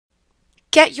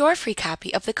Get your free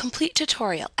copy of the complete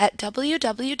tutorial at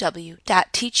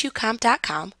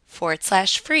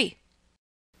www.teachucomp.com/free.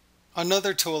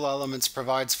 Another tool Elements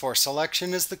provides for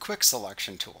selection is the Quick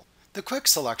Selection tool. The Quick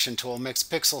Selection tool makes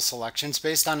pixel selections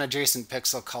based on adjacent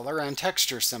pixel color and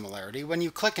texture similarity when you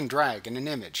click and drag in an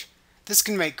image. This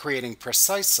can make creating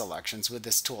precise selections with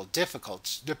this tool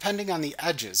difficult depending on the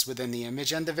edges within the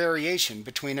image and the variation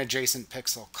between adjacent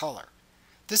pixel color.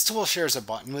 This tool shares a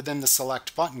button within the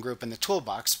Select button group in the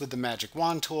toolbox with the Magic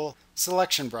Wand tool,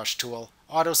 Selection Brush tool,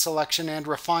 Auto Selection, and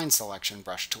Refine Selection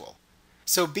Brush tool.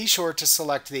 So be sure to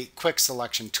select the Quick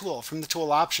Selection tool from the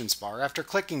Tool Options bar after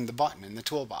clicking the button in the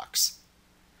toolbox.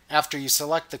 After you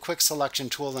select the Quick Selection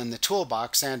tool in the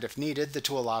toolbox and, if needed, the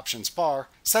Tool Options bar,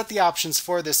 set the options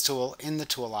for this tool in the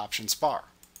Tool Options bar.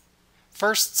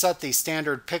 First, set the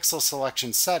standard pixel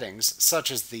selection settings,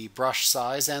 such as the brush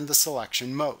size and the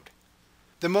selection mode.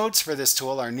 The modes for this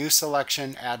tool are New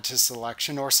Selection, Add to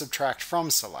Selection, or Subtract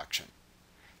from Selection.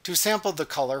 To sample the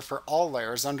color for all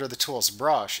layers under the tool's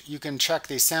brush, you can check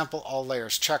the Sample All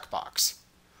Layers checkbox.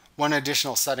 One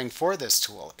additional setting for this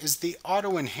tool is the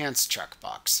Auto Enhance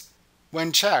checkbox.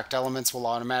 When checked, Elements will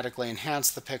automatically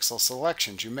enhance the pixel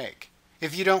selections you make.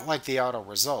 If you don't like the auto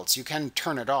results, you can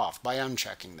turn it off by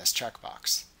unchecking this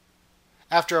checkbox.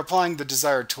 After applying the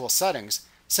desired tool settings,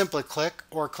 simply click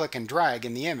or click and drag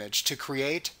in the image to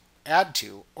create, add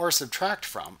to, or subtract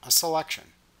from a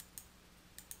selection.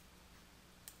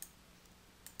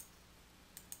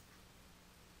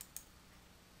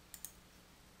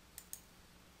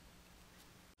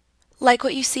 Like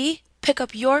what you see? Pick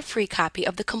up your free copy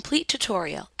of the complete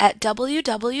tutorial at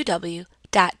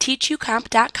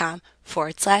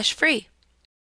www.teachucomp.com/free.